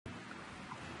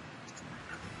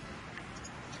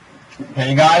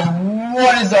Hey guys,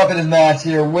 what is up? It is Matt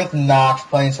here with Knox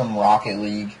playing some Rocket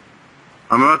League.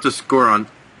 I'm about to score on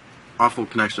awful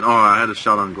connection. Oh, I had a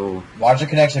shot on goal. Why's your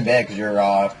connection bad? Because you're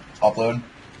uploading?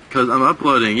 Because I'm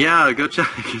uploading. Yeah, go check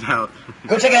it out.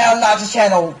 Go check it out on Knox's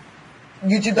channel.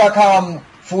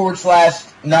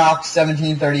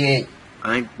 YouTube.com/Knox1738.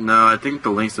 I think the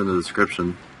link's in the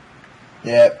description.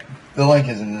 Yep, the link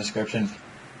is in the description.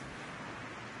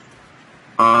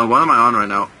 What am I on right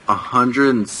now?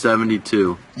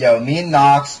 172. Yo, me and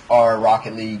Knox are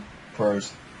Rocket League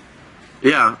pros.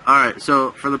 Yeah, alright,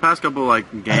 so for the past couple,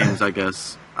 games, I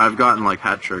guess, I've gotten,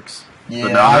 hat tricks. Yeah,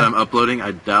 but now that I'm uploading,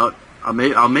 I doubt,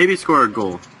 I'll maybe score a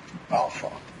goal. Oh,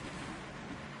 fuck.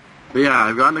 But yeah,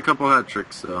 I've gotten a couple hat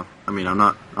tricks, so, I mean, I'm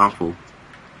not awful.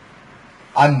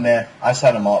 I'm meh. I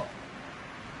set him up.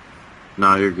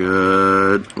 No, you're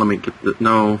good. Let me get the,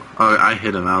 no. Oh, I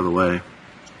hit him out of the way.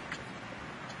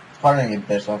 Probably gonna get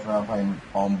pissed off when I'm playing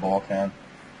on ball cam.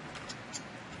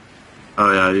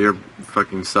 Oh yeah, your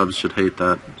fucking subs should hate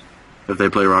that if they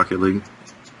play Rocket League.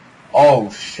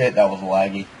 Oh shit, that was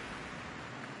laggy.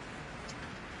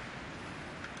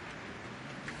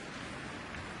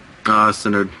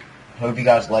 Centered. Hope you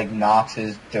guys like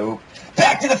Knox's dope.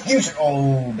 Back to the Future.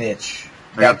 Oh, bitch.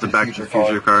 I got the Back to the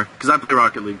Future car because I play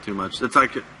Rocket League too much. It's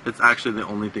actually the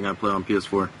only thing I play on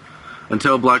PS4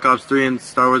 until Black Ops 3 and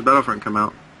Star Wars Battlefront come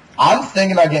out. I'm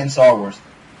thinking about getting Star Wars.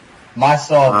 My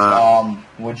subs,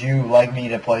 would you like me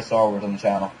to play Star Wars on the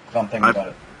channel? Because I'm thinking about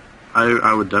it.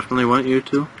 I would definitely want you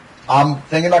to. I'm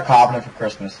thinking about copping it for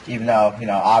Christmas, even though,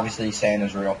 obviously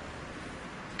Santa's real.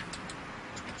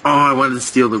 Oh, I wanted to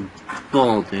steal the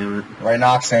ball, damn it. Right,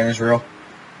 Knox? Santa's real?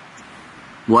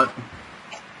 What?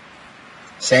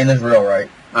 Santa's real, right?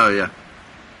 Oh, yeah.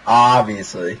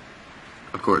 Obviously.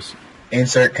 Of course.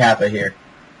 Insert Kappa here.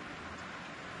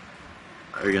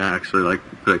 Are you gonna actually,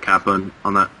 put a cap on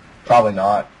that? Probably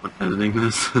not. When editing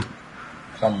this? Because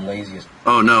I'm lazy as...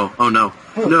 Oh, no. Oh, no.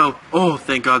 No. Oh,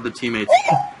 thank God the teammates.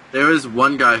 There was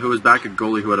one guy who was back at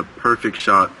goalie who had a perfect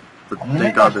shot. But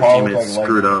thank God the teammates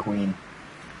screwed up.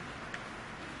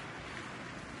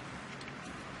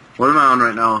 What am I on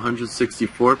right now?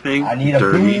 164 ping? I need a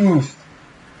boost.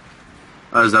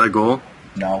 Is that a goal?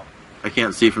 No. I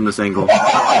can't see from this angle.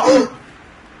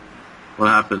 What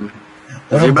happened?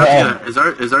 Is our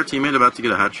teammate about to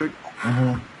get a hat trick?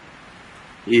 Mm-hmm.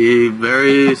 He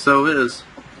very so is.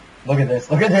 Look at this.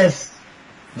 Look at this.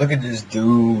 Look at this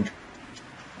dude.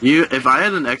 If I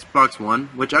had an Xbox One,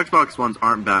 which Xbox Ones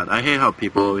aren't bad. I hate how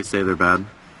people always say they're bad.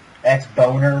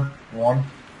 X-Boner 1.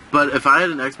 But if I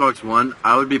had an Xbox One,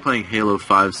 I would be playing Halo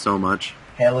 5 so much.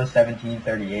 Halo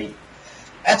 1738.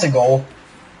 That's a goal.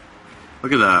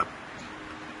 Look at that.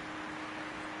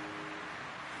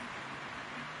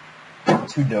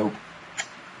 Too dope.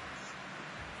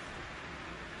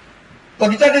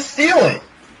 Look, he tried to steal it.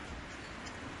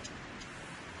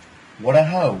 What a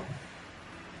hoe.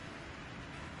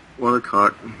 What a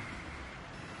cock.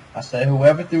 I say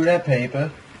whoever threw that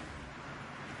paper,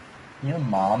 your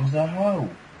mom's a hoe.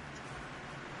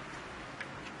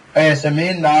 Okay, so me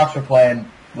and Knox were playing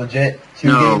legit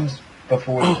two games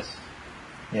before this.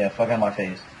 Yeah, fuck out my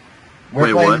face.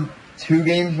 We're playing 2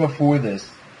 games before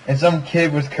this. And some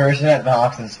kid was cursing at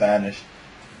Knox in Spanish.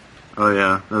 Oh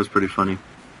yeah, that was pretty funny.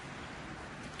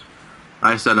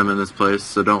 I set him in this place,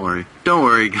 so don't worry. Don't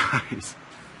worry, guys.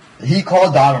 He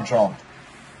called Donald Trump.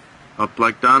 Up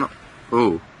like Donald...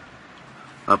 Oh.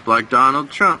 Up like Donald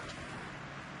Trump.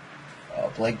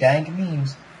 Up like dank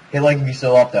memes. Hit like if you're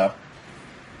still up, though.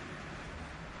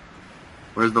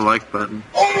 Where's the like button?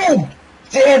 Oh!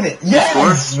 Damn it!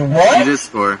 Yes! Score? What? You did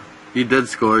score. You did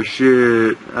score.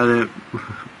 Shit. I didn't...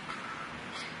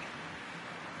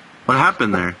 What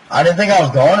happened there? I didn't think I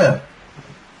was gonna.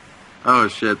 Oh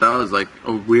shit, that was a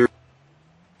weird...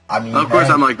 I mean, of course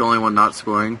I'm the only one not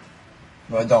scoring.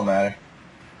 Well, it don't matter.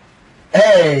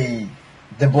 Hey!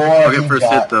 The boy... I'll get first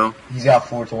hit though. He's got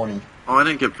 420. Oh, I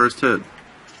didn't get first hit.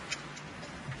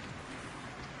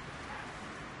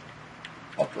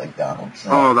 Up like Donald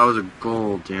Trump. Oh, that was a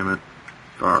goal, damn it.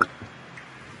 Dark.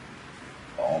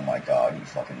 Oh my god, you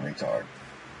fucking retard.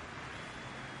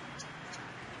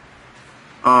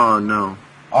 Oh no.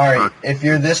 Alright, if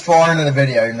you're this far into the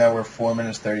video, even though we're 4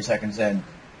 minutes 30 seconds in,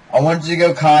 I want you to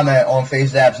go comment on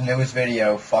FaceApp's newest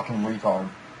video, fucking retard.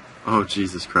 Oh,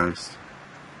 Jesus Christ.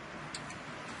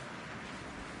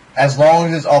 As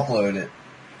long as it's uploaded.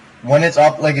 When it's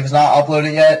up, if it's not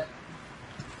uploaded yet,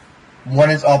 when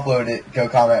it's uploaded, go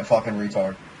comment fucking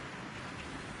retard.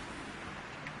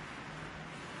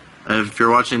 If you're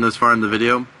watching this far in the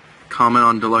video, comment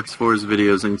on Deluxe 4's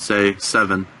videos and say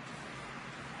 7.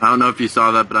 I don't know if you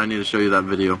saw that, but I need to show you that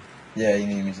video. Yeah, you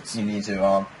need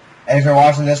to. And if you're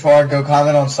watching this far, go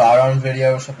comment on Sidearms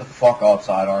video. Shut the fuck up,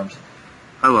 Sidearms.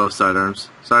 I love Sidearms.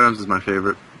 Sidearms is my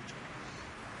favorite.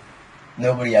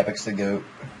 Nobody Epic's the GOAT.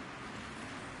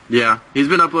 Yeah, he's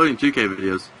been uploading 2K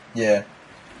videos. Yeah.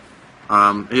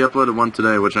 He uploaded one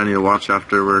today, which I need to watch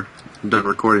after we're done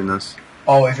recording this.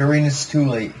 Oh, if you're reading this, it's too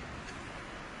late.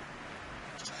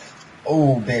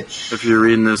 Oh, bitch. If you're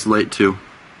reading this late, too.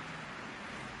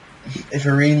 If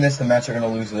you're reading this, the Mets are going to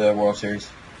lose the World Series.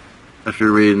 If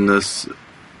you're reading this,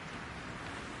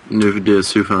 new Dia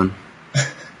Sufon.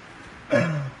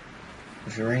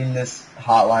 If you're reading this,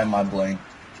 hotline my bling.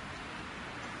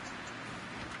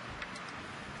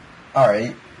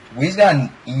 Alright. We've got an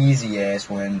easy-ass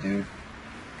win, dude.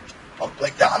 Up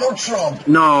like Donald Trump.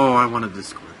 No, I wanted to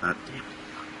score that.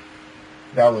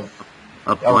 Damn it.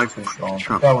 That was too strong.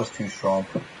 Trump. That was too strong.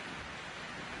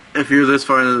 If you're this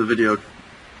far into the video,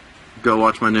 go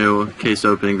watch my new case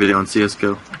opening video on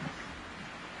CSGO.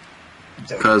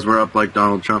 Because we're up like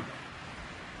Donald Trump.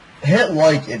 Hit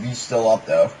like if you're still up,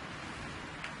 though.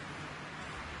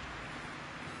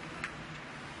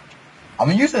 I'm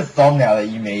going to use the thumbnail that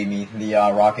you made me, the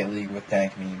Rocket League with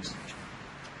tank memes.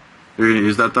 You're going to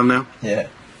use that thumbnail? Yeah.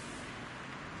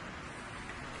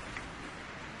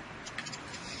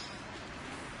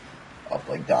 Up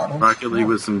like Donald Rocket Trump. League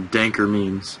with some danker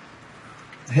memes.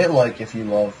 Hit like if you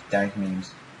love dank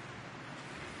memes.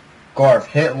 Garf,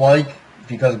 hit like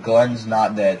because Glenn's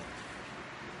not dead.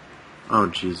 Oh,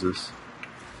 Jesus.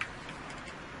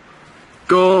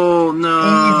 Goal!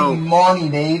 No! Easy money,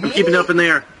 baby. Keep it up in the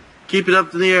air. Keep it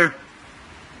up in the air.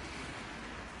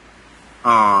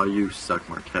 Aw, you suck,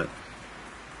 Marquette.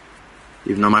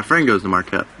 Even though my friend goes to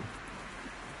Marquette.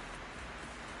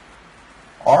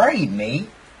 Alright, mate.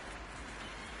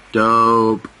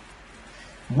 Dope.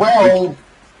 Well,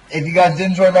 if you guys did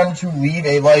enjoy, remember to leave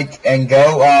a like and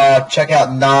go check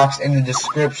out Knox in the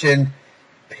description.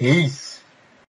 Peace.